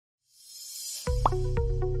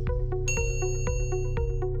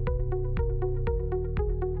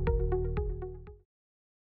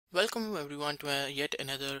Welcome everyone to yet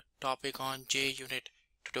another topic on JUnit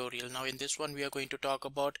tutorial. Now in this one we are going to talk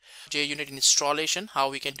about JUnit installation,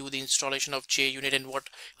 how we can do the installation of JUnit and what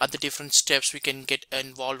are the different steps we can get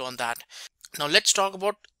involved on that. Now let's talk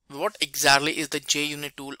about what exactly is the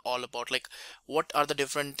JUnit tool all about, like what are the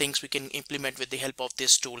different things we can implement with the help of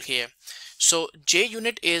this tool here. So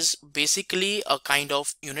JUnit is basically a kind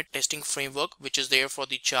of unit testing framework which is there for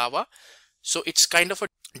the Java. So it's kind of a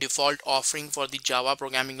default offering for the Java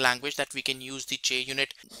programming language that we can use the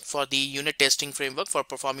JUnit for the unit testing framework for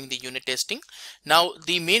performing the unit testing. Now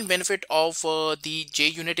the main benefit of the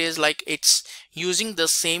JUnit is like it's using the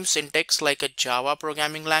same syntax like a Java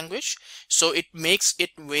programming language. So it makes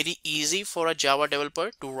it very easy for a Java developer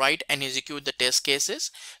to write and execute the test cases.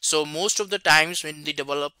 So most of the times when the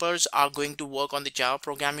developers are going to work on the Java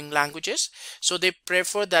programming languages, so they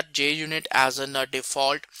prefer that JUnit as a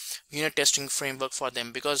default unit testing framework for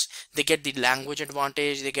them, because they get the language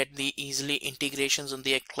advantage, they get the easily integrations in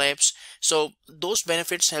the Eclipse. So those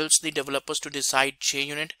benefits helps the developers to decide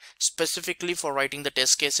JUnit specifically for writing the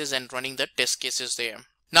test cases and running the test cases there.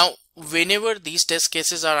 Now whenever these test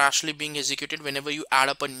cases are actually being executed, whenever you add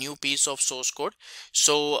up a new piece of source code,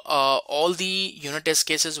 so all the unit test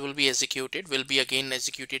cases will be again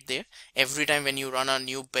executed there every time when you run a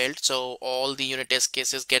new build. So all the unit test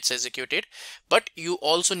cases gets executed, but you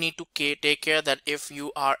also need to take care that if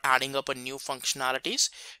you are adding up a new functionalities,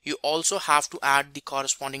 you also have to add the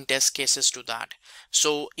corresponding test cases to that.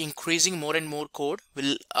 So increasing more and more code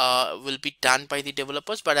will be done by the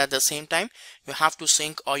developers, but at the same time you have to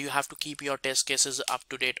sync, or you have to keep your test cases up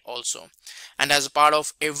to date also. And as a part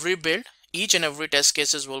of every build, each and every test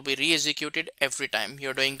cases will be re-executed every time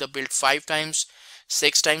you're doing the build 5 times,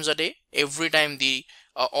 6 times a day. Every time the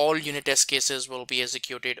all unit test cases will be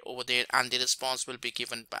executed over there and the response will be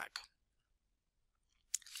given back.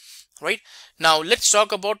 Right, now let's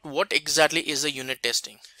talk about what exactly is a unit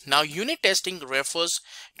testing. Now unit testing refers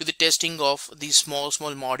to the testing of these small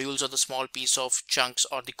modules or the small piece of chunks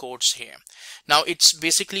or the codes here. Now it's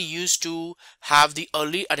basically used to have the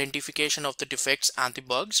early identification of the defects and the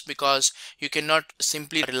bugs, because you cannot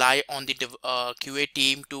simply rely on the QA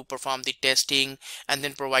team to perform the testing and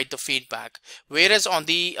then provide the feedback. Whereas on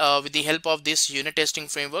the with the help of this unit testing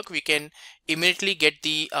framework, we can immediately get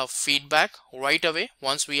the feedback right away.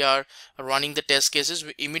 Once we are running the test cases,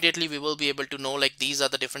 immediately we will be able to know like these are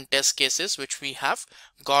the different test cases which we have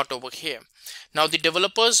got over here. Now the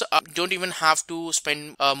developers don't even have to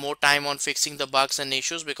spend more time on fixing the bugs and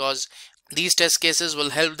issues, because these test cases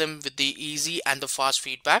will help them with the easy and the fast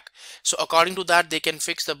feedback. So according to that, they can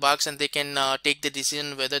fix the bugs and they can take the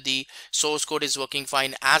decision whether the source code is working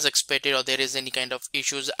fine as expected or there is any kind of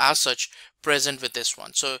issues as such present with this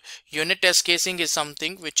one. So unit test casing is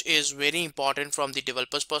something which is very important from the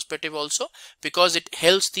developer's perspective also, because it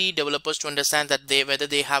helps the developers to understand that whether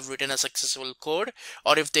they have written a successful code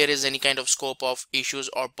or if there is any kind of scope of issues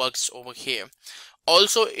or bugs over here.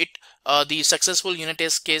 Also, the successful unit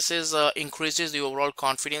test cases increases the overall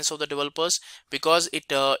confidence of the developers, because it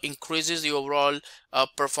increases the overall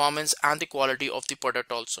performance and the quality of the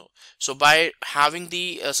product also. So by having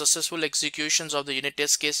the successful executions of the unit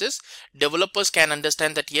test cases, developers can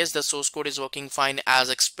understand that yes, the source code is working fine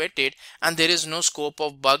as expected and there is no scope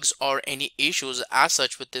of bugs or any issues as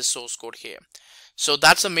such with this source code here. So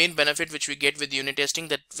that's the main benefit which we get with unit testing,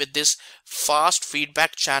 that with this fast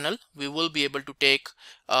feedback channel, we will be able to take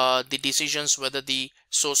the decisions whether the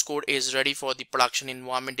source code is ready for the production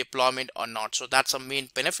environment deployment or not. So that's a main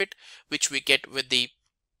benefit which we get with the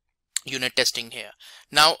unit testing here.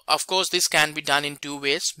 Now of course this can be done in two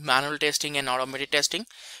ways, manual testing and automated testing.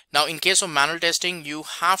 Now in case of manual testing, you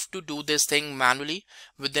have to do this thing manually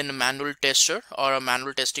within a manual tester or a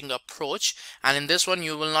manual testing approach, and in this one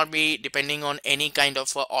you will not be depending on any kind of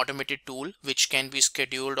automated tool which can be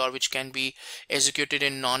scheduled or which can be executed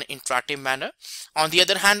in non-interactive manner. On the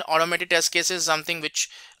other hand, automated test case is something which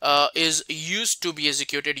is used to be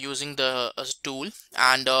executed using the tool,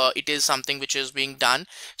 and it is something which is being done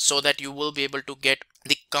so that you will be able to get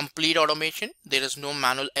the complete automation. There is no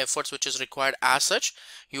manual efforts which is required as such.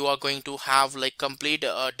 You are going to have like complete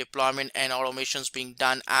deployment and automations being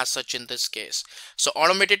done as such in this case. So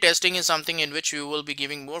automated testing is something in which you will be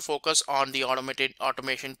giving more focus on the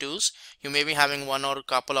automation tools. You may be having one or a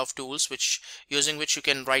couple of tools using which you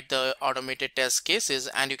can write the automated test cases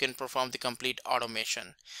and you can perform the complete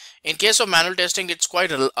automation. In case of manual testing, it's quite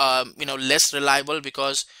less reliable,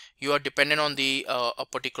 because you are dependent on the a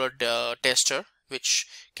particular tester which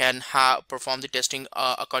can perform the testing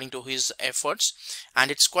according to his efforts,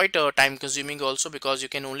 and it's quite time consuming also, because you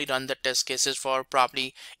can only run the test cases for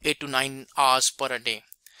probably 8 to 9 hours per day.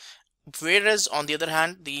 Whereas on the other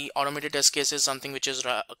hand, the automated test case is something which is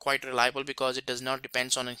quite reliable because it does not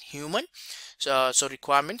depends on a human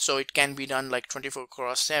requirement. So it can be done like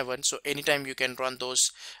 24/7. So anytime you can run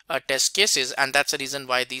those test cases, and that's the reason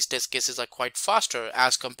why these test cases are quite faster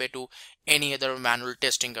as compared to any other manual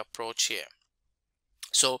testing approach here.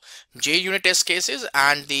 So JUnit test cases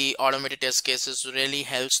and the automated test cases really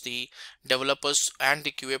helps the developers and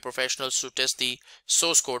the QA professionals to test the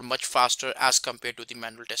source code much faster as compared to the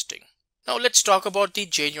manual testing. Now let's talk about the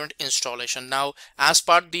JUnit installation. Now, as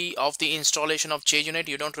part of the installation of JUnit,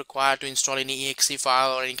 you don't require to install any exe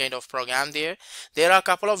file or any kind of program there. There are a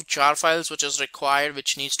couple of jar files which is required,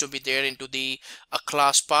 which needs to be there into the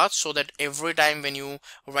class path, so that every time when you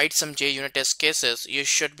write some JUnit test cases, you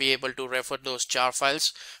should be able to refer those jar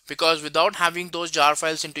files, because without having those jar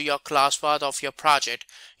files into your class path of your project,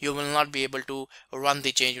 you will not be able to run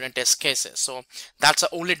the JUnit test cases. So that's the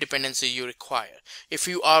only dependency you require. If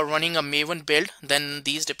you are running a Maven build, then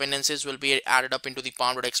these dependencies will be added up into the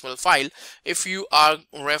pom.xml file. If you are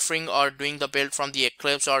referring or doing the build from the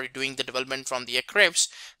Eclipse or doing the development from the Eclipse,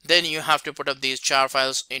 then you have to put up these jar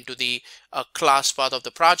files into the class path of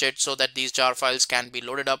the project, so that these jar files can be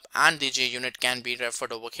loaded up and the JUnit can be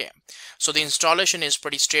referred over here. So the installation is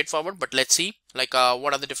pretty straightforward, but let's see like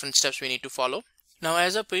what are the different steps we need to follow. Now,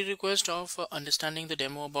 as a prerequisite of understanding the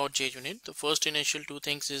demo about JUnit, the first initial two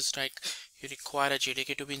things is like you require a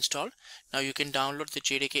JDK to be installed. Now you can download the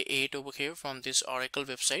JDK 8 over here from this Oracle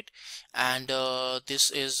website, and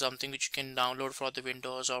this is something which you can download for the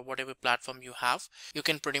Windows or whatever platform you have. You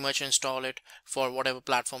can pretty much install it for whatever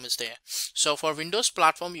platform is there. So for Windows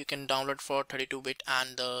platform, you can download for 32-bit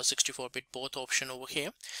and 64-bit both option over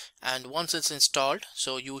here. And once it's installed,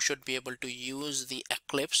 so you should be able to use the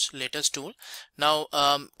Eclipse latest tool. Now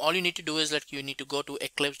all you need to do is that you need to go to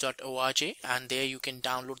eclipse.org, and there you can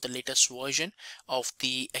download the latest version of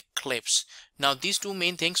the Eclipse. Now these two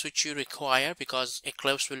main things which you require, because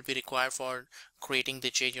Eclipse will be required for creating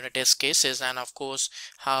the JUnit test cases, and of course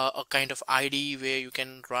a kind of IDE where you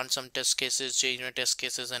can run some test cases, JUnit test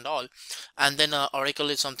cases and all. And then Oracle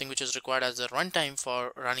is something which is required as a runtime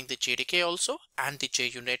for running the JDK also, and the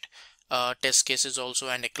JUnit test cases also,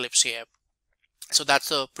 and Eclipse here. So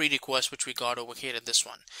that's a prerequisite which we got over here in this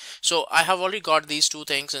one. So I have already got these two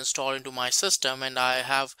things installed into my system, and I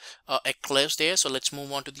have Eclipse there. So let's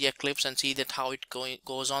move on to the Eclipse and see that how it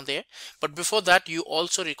goes on there. But before that, you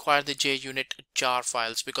also require the JUnit jar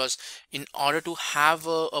files, because in order to have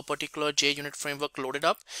a particular JUnit framework loaded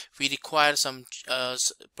up, we require some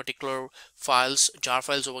particular files, jar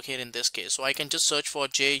files over here in this case. So I can just search for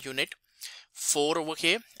JUnit 4 over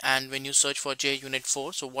here, and when you search for JUnit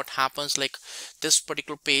 4, so what happens, like this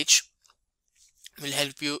particular page will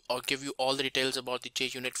help you or give you all the details about the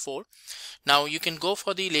JUnit 4. Now you can go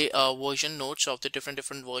for the version notes of the different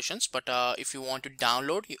versions, but if you want to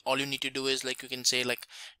download, all you need to do is like you can say like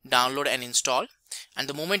download and install, and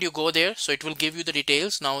the moment you go there, so it will give you the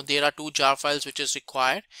details. Now there are two jar files which is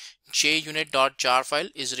required. JUnit.jar file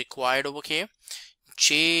is required over here.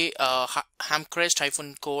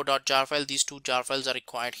 hamcrest-co.jar file, these two jar files are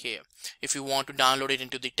required here if you want to download it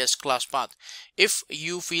into the test class path. If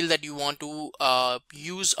you feel that you want to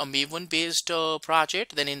use a Maven based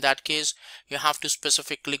project, then in that case you have to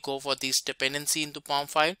specifically go for this dependency into POM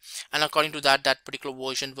file, and according to that, that particular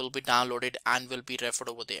version will be downloaded and will be referred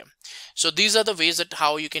over there. So these are the ways that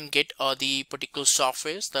how you can get the particular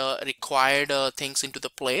softwares, the required things into the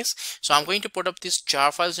place. So I'm going to put up these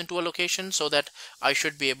jar files into a location so that I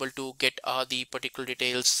should be able to get the particular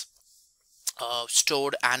details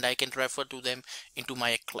stored, and I can refer to them into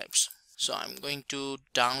my Eclipse. So I'm going to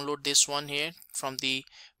download this one here from the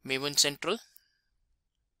Maven Central.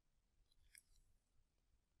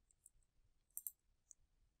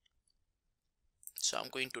 So I'm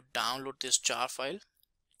going to download this jar file,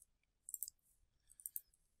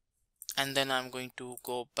 and then I'm going to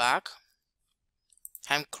go back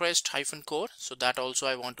hamcrest-core, so that also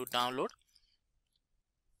I want to download.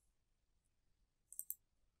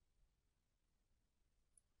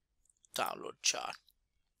 Download jar.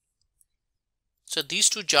 So these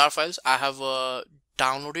two jar files I have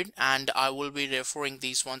downloaded, and I will be referring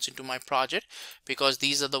these ones into my project, because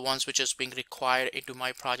these are the ones which is being required into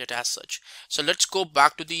my project as such. So let's go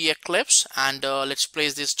back to the Eclipse, and let's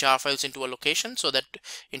place these jar files into a location so that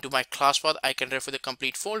into my class path I can refer the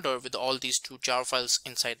complete folder with all these two jar files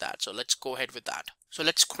inside that. So let's go ahead with that. So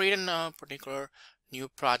let's create a particular new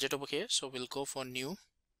project over here. So we'll go for new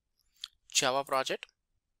Java project,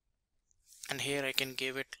 and here I can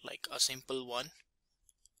give it like a simple one.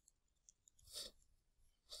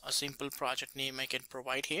 a simple project name I can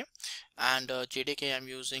provide here, and JDK I'm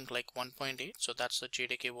using like 1.8, so that's the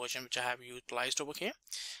JDK version which I have utilized over here,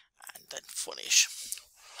 and then finish.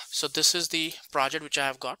 So this is the project which I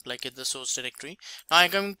have got like in the source directory. Now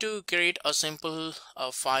I'm going to create a simple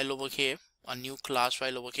file over here, a new class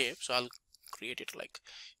file over here. So I'll create it like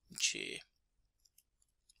JUnit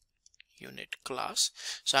class.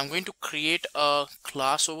 So I'm going to create a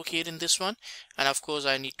class over here in this one, and of course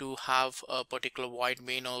I need to have a particular void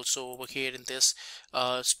main also over here in this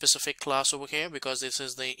specific class over here, because this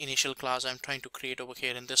is the initial class I'm trying to create over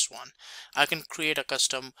here in this one. I can create a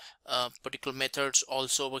custom particular methods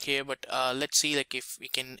also over here, but let's see like if we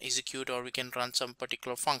can execute or we can run some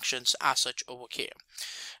particular functions as such over here.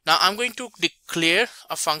 Now I'm going to declare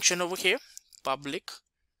a function over here, public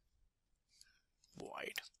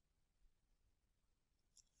void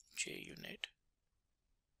JUnit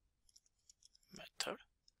method.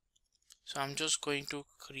 So I'm just going to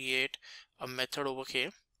create a method over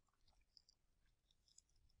here.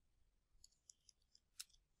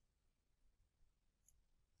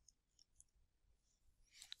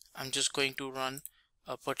 I'm just going to run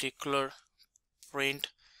a particular print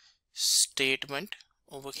statement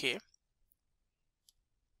over here.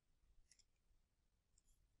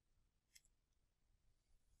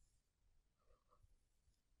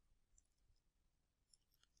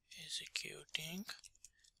 Executing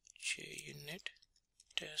JUnit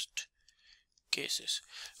test cases.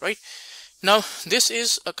 Right now this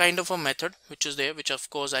is a kind of a method which is there, which of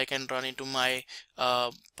course I can run into my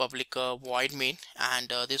public void main,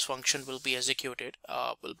 and this function will be executed,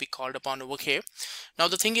 will be called upon over here. Now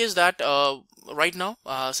the thing is that right now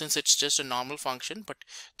since it's just a normal function, but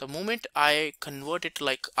the moment I convert it,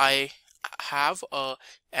 like I have a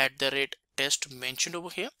 @test mentioned over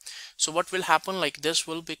here, so what will happen, like this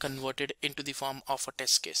will be converted into the form of a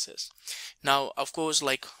test cases. Now of course,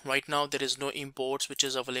 like right now there is no imports which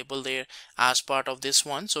is available there as part of this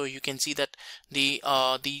one, so you can see that the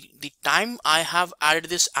time I have added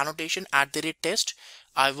this annotation @test,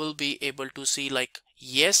 I will be able to see like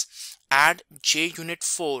yes, add JUnit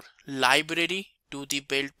 4 library to the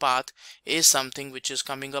build path is something which is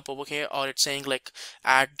coming up over here, or it's saying like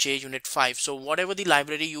add JUnit 5. So whatever the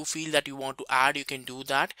library you feel that you want to add, you can do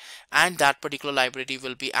that, and that particular library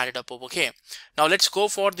will be added up over here. Now let's go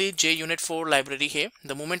for the JUnit 4 library here.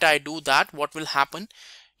 The moment I do that, what will happen,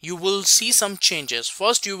 you will see some changes.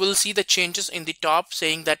 First you will see the changes in the top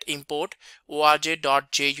saying that import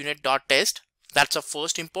org.junit.test. That's a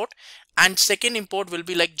first import, and second import will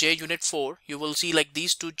be like JUnit 4. You will see like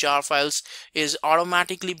these two jar files is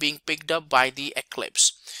automatically being picked up by the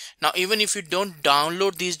Eclipse. Now even if you don't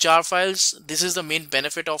download these jar files, this is the main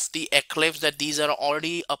benefit of the Eclipse, that these are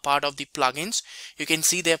already a part of the plugins. You can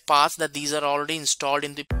see their paths, that these are already installed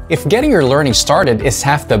in the. If getting your learning started is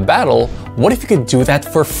half the battle, what if you could do that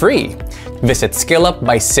for free? Visit SkillUp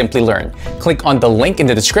by Simplilearn. Click on the link in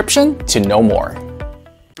the description to know more.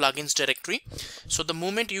 Plugins directory. So the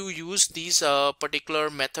moment you use these particular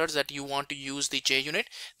methods that you want to use the JUnit,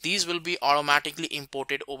 these will be automatically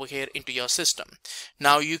imported over here into your system.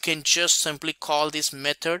 Now you can just simply call this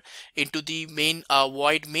method into the main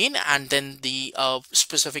void main, and then the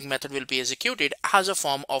specific method will be executed as a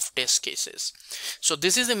form of test cases. So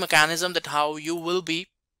this is the mechanism that how you will be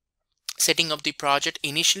setting up the project.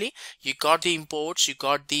 Initially you got the imports, you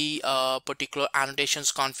got the particular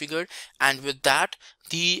annotations configured, and with that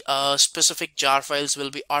the specific jar files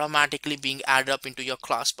will be automatically being added up into your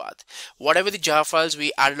class path. Whatever the jar files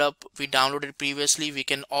we added up, we downloaded previously, we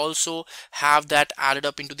can also have that added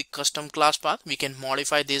up into the custom class path. We can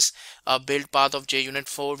modify this build path of JUnit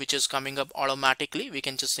 4 which is coming up automatically. We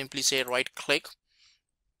can just simply say right click,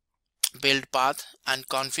 build path, and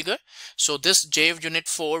configure. So this JUnit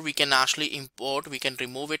 4 we can actually import, we can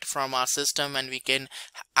remove it from our system, and we can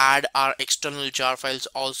add our external jar files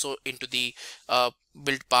also into the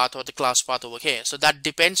build path or the class path over here. So that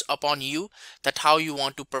depends upon you, that how you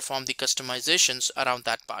want to perform the customizations around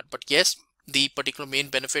that part. But yes, the particular main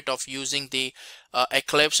benefit of using the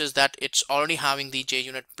Eclipse is that it's already having the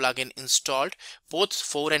JUnit plugin installed. Both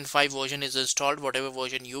 4 and 5 version is installed. Whatever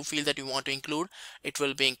version you feel that you want to include, it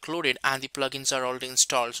will be included, and the plugins are already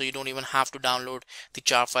installed, so you don't even have to download the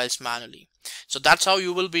jar files manually. So that's how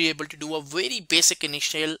you will be able to do a very basic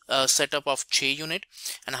initial setup of JUnit,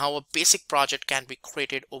 and how a basic project can be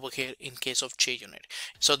created over here in case of JUnit.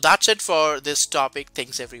 So that's it for this topic.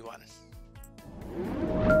 Thanks everyone.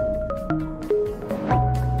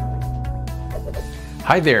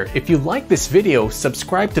 Hi there, if you like this video,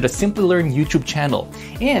 subscribe to the Simplilearn YouTube channel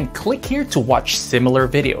and click here to watch similar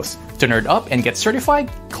videos. To nerd up and get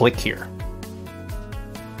certified, click here.